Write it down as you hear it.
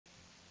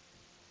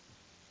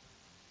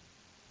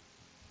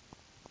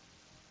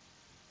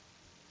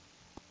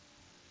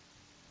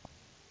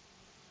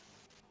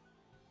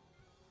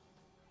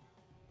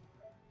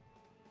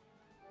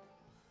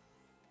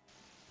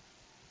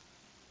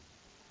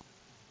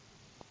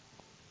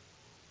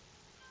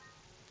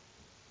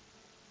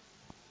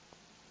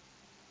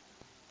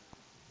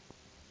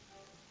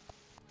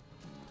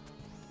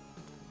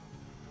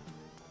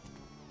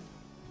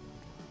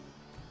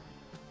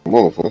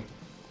Come on, fun.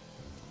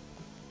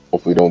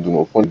 Hopefully, don't do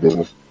no funny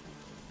business.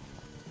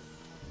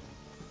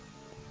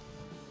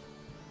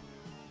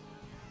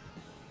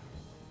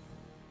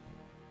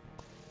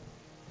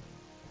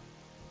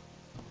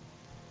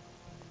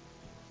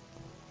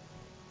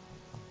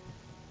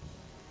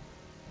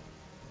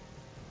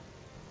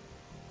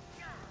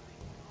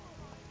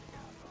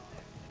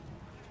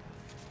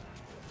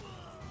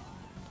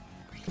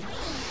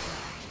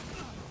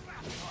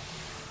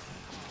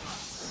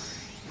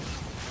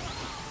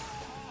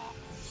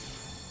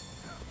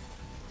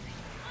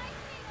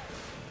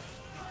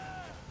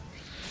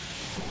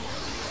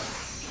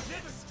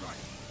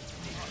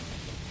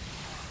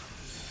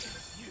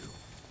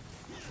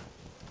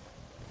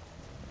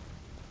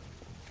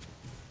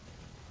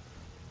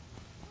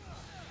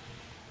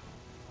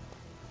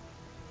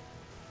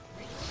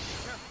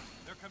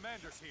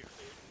 Commander's here.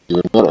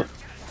 Even better.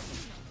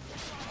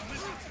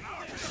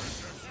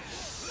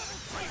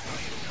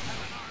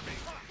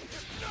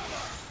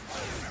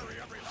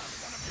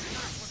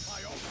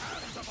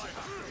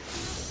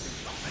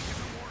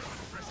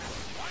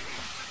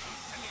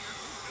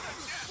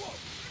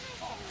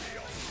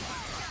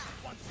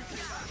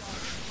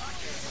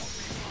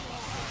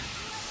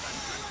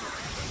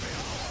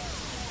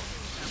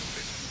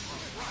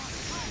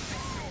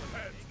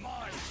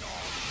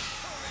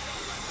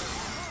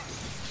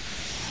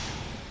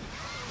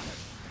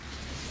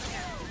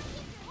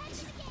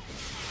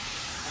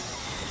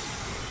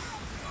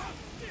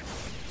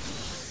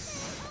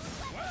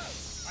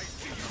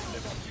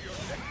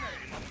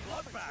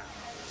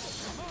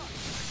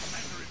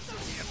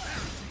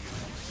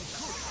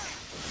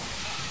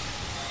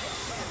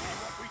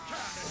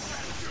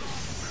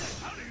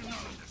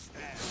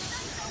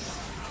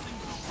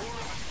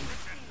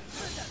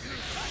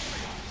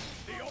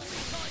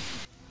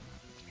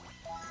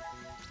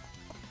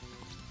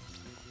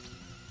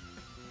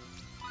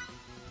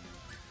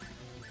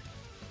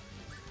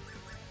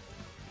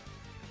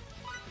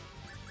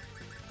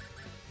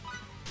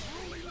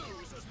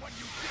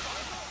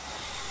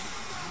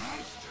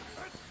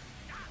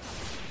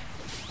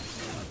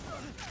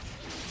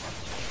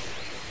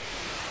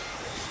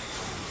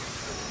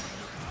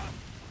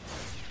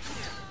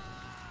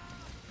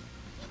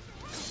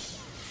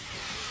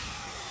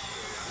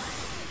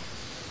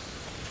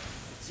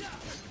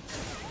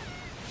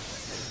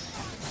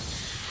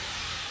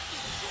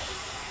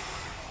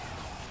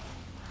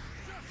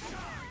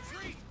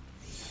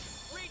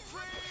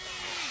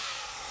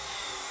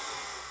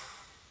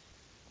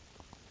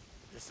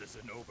 This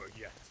isn't over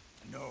yet.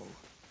 No,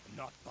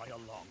 not by a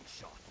long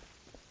shot.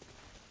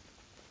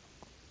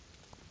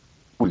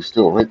 Oh, he's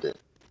still right there.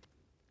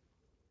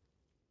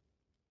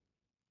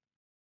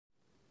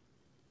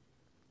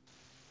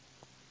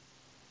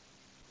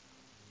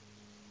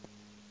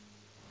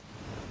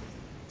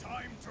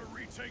 Time to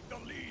retake the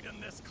lead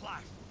in this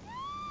clash.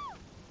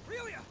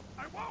 Really?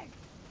 I won't!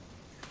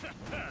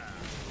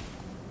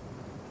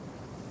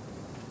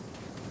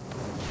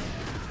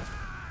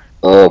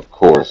 Of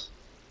course.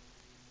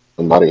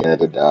 Somebody had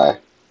to die.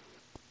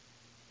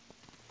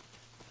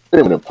 Wait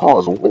a minute,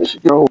 pause. When did she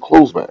get her old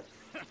clothes back?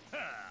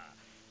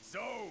 So,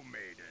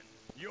 maiden,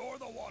 you're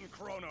the one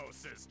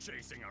Kronos is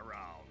chasing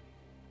around.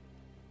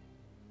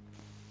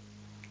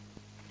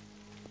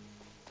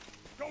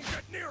 Don't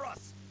get near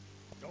us!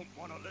 Don't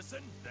want to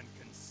listen? Then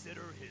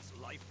consider his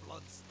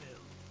lifeblood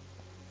still.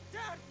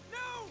 Dad,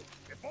 no!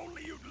 If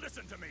only you'd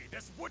listened to me,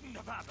 this wouldn't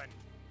have happened.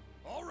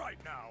 All right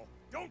now,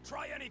 don't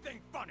try anything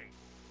funny.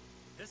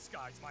 This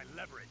guy's my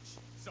leverage,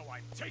 so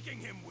I'm taking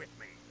him with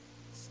me.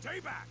 Stay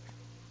back.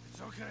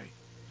 It's okay.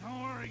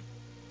 Don't worry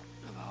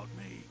about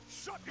me.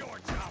 Shut your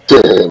mouth.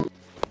 Damn.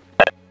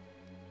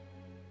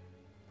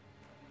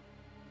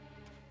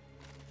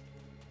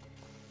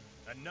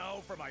 And now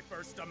for my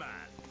first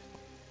demand.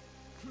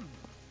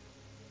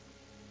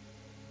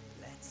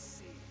 Let's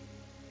see.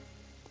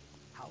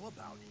 How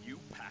about you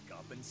pack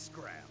up and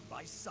scram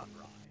by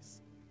sunrise?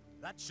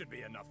 That should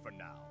be enough for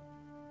now.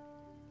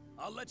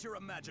 I'll let your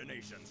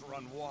imaginations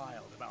run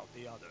wild about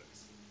the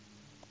others.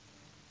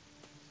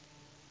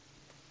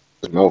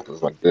 His mouth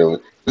is like Bella.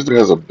 This dude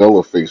has a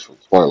Bella face from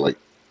Twilight.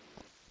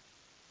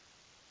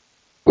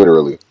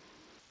 Literally.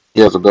 He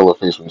has a Bella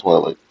face from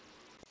Twilight.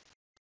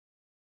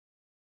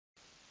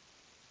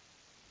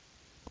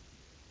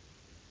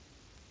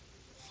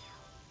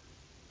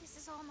 This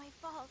is all my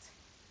fault.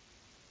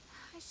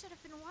 I should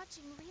have been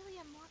watching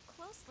Relia more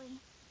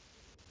closely.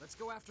 Let's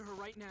go after her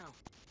right now.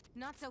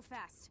 Not so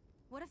fast.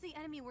 What if the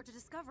enemy were to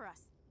discover us?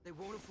 They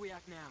won't if we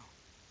act now.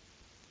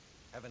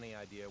 Have any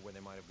idea where they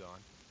might have gone?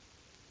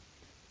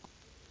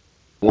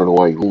 I wonder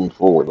why he leaned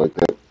forward like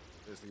that.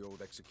 There's the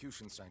old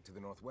execution site to the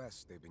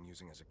northwest they've been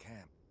using as a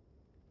camp.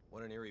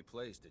 What an eerie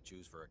place to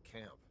choose for a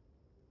camp.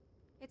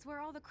 It's where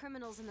all the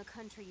criminals in the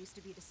country used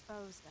to be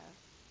disposed of.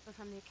 But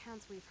from the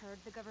accounts we've heard,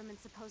 the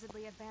government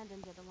supposedly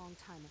abandoned it a long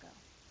time ago.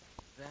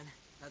 Then,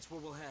 that's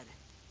where we'll head.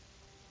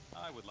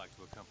 I would like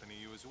to accompany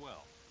you as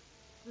well.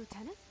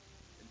 Lieutenant?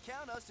 And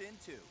count us in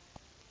too.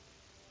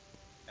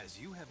 As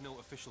you have no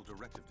official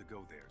directive to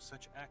go there,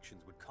 such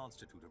actions would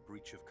constitute a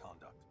breach of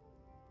conduct.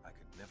 I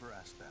could never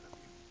ask that of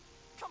you.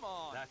 Come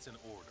on! That's an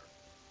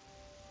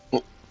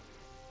order.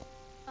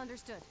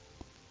 Understood.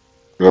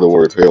 In other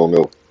words, hell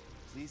no.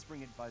 Please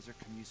bring Advisor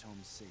Camus home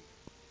safe.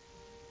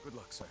 Good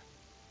luck, sir.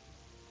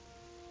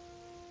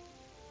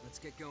 Let's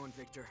get going,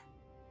 Victor.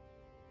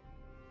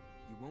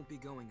 You won't be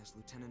going as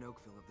Lieutenant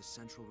Oakville of the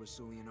Central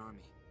Der-Suulian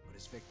Army, but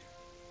as Victor,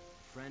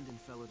 a friend and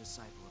fellow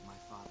disciple of my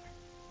father,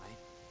 right?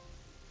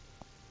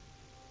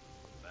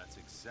 That's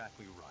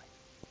exactly right.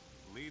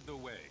 Lead the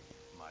way,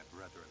 my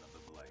brethren of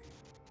the blade.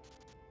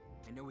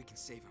 I know we can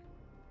save him.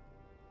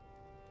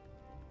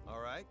 All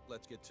right,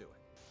 let's get to it.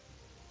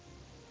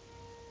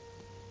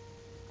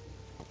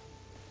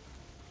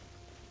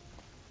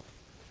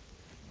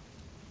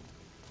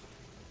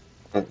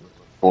 I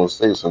want to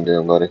save some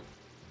damn buddy.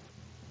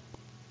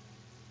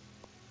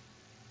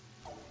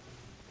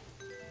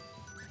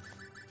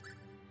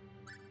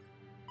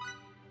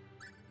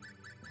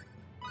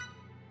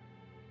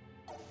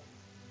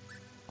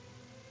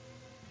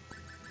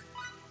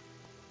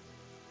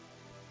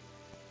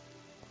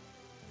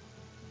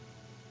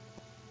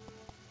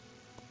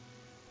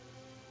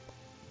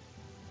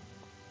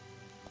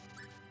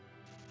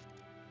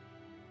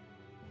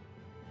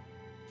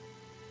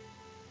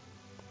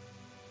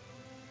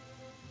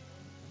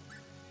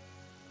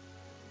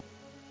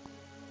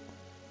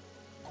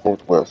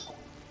 Northwest.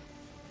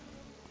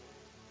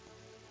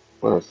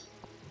 West.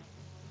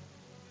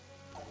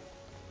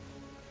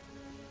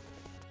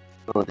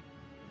 Oh,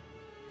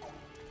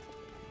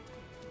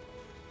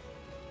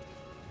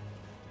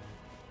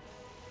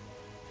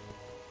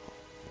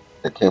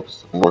 that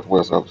campus to the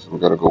northwest, obviously we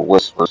gotta go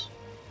west first.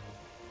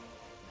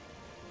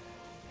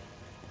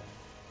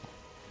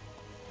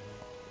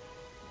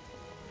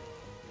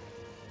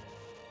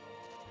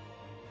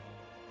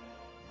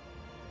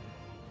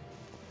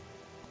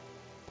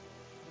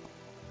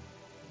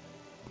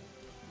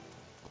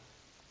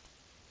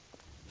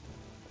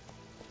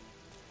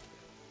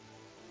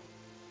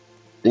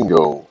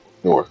 Bingo,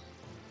 north.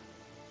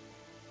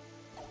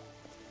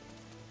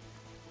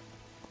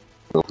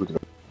 So if we can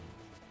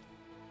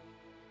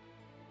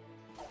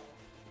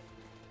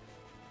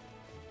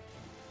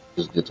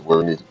just get to where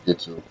we need to get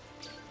to.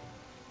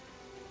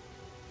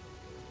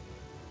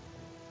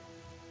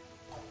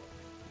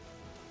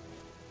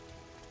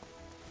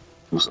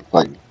 Do some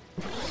fighting.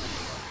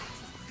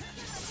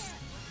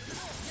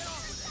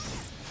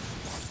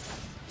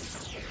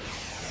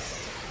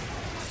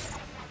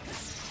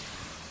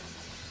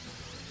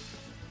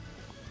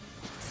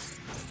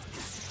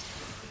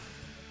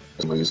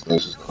 Some of these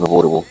things is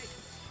unavoidable.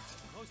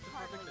 Close to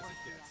perfect as it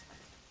gets.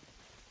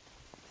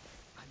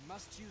 I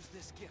must use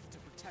this gift to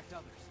protect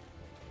others.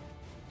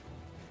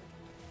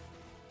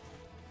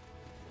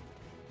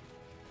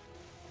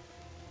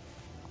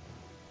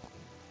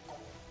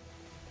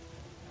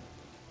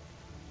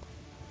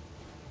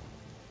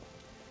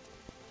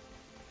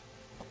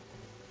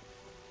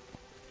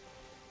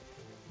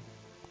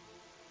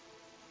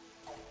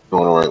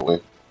 Going the right way.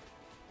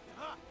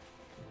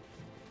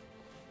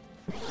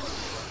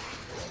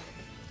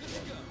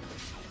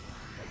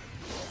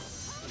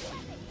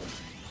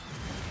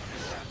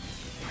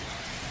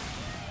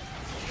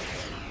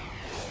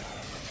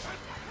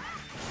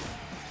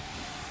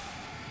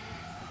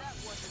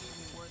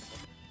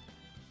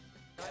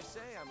 I say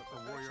I'm a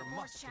The warrior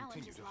More must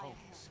continue challenges to lie hone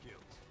ahead. his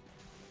skills.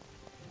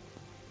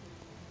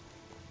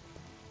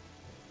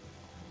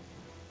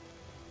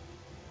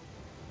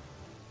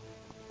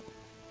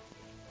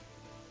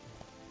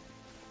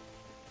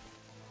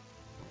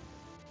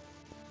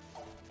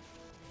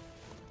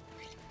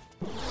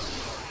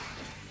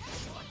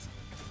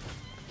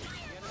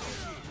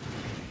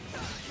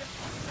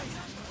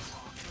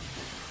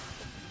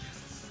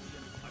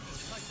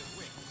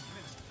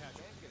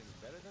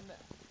 better than that.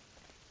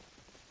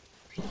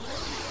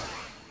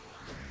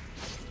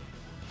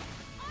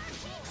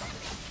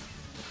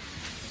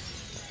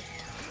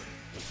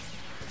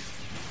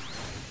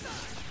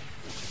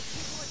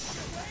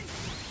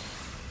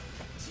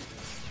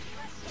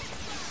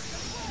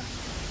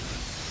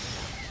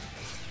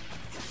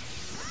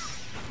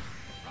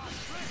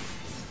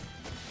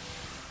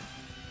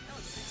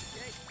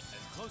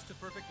 As close to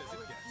perfect as it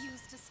gets.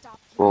 Used to stop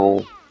you.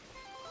 Roll.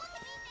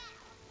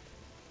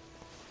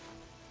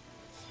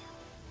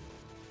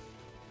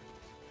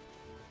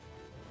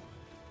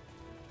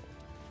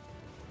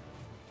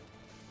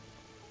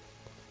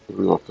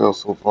 We all fell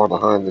so far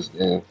behind this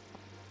game.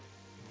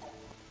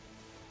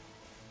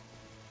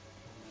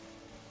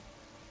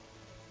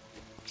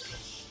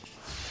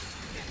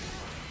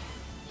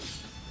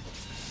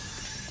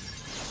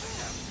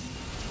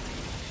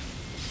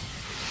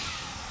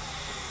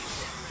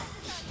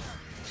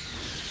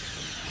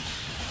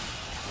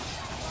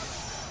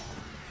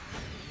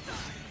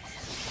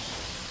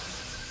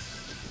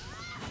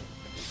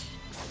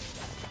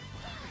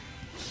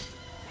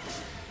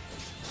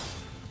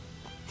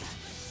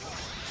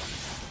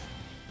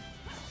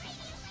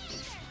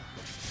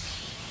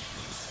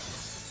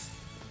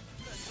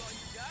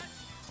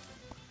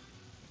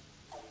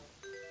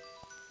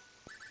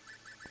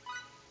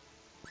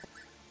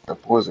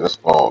 that poisonous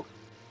fog.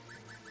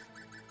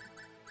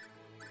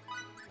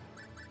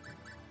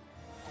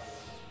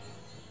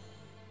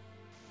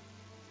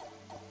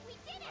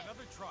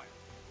 Another trial.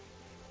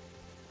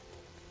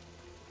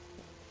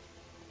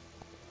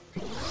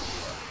 Who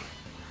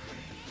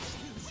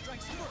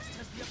strikes first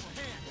has the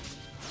upper hand.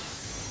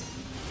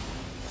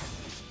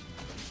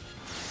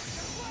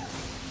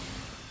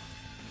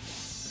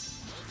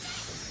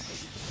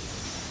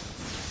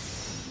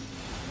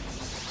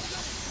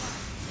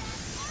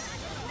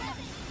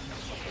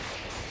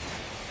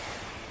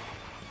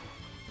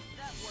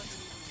 That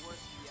wasn't even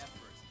worth the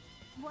effort.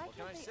 Why What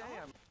can I can't say?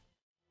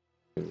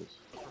 they all...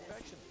 I'm a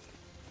perfectionist.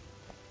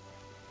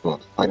 Well,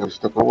 finally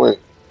step away.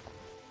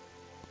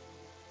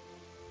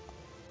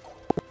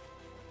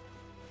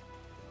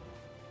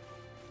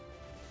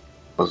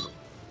 Was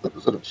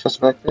it a chest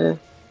back there? Is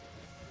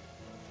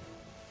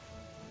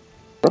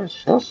that a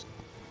chest?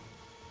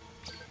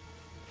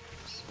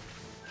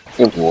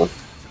 Empty one.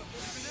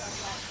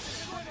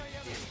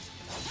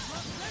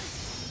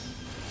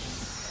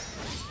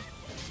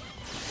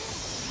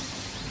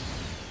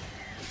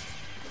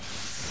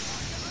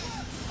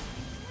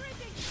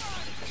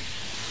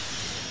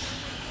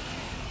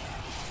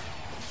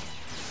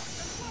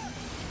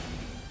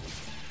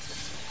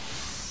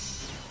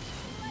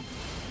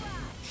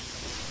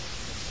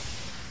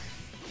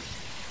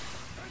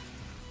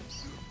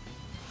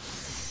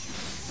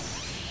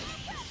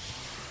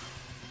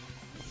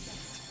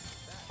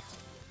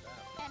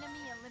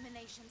 Enemy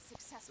elimination The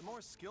successful.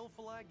 more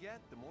skillful I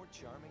get, the more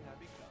charming I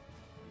become.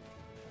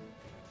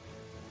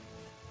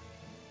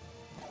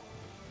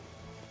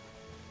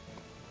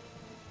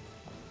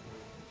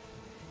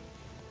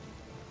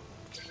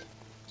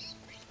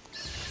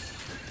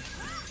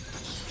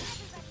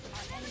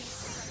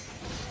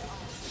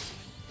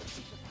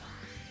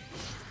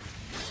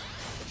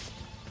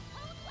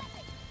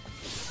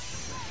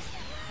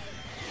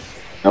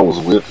 That was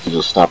weird. He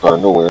just stopped out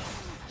of nowhere.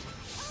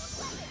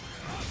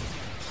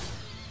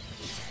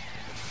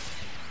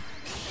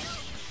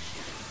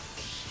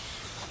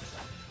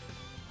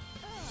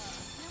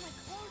 Now my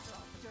clothes are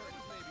all dirty.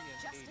 Maybe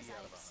an Just 80 as I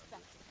out of 100.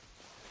 expected.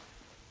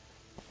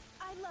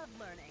 I love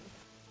learning.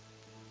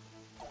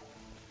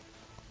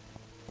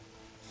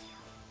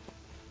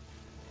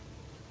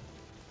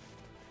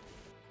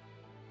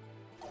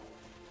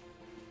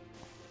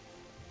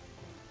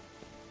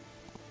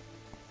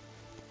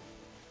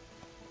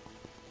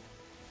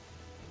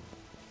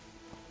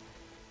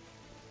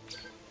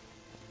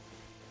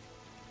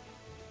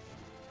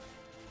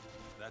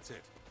 That's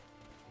it.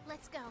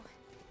 Let's go.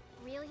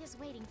 Aurelia is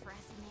waiting for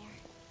us in there.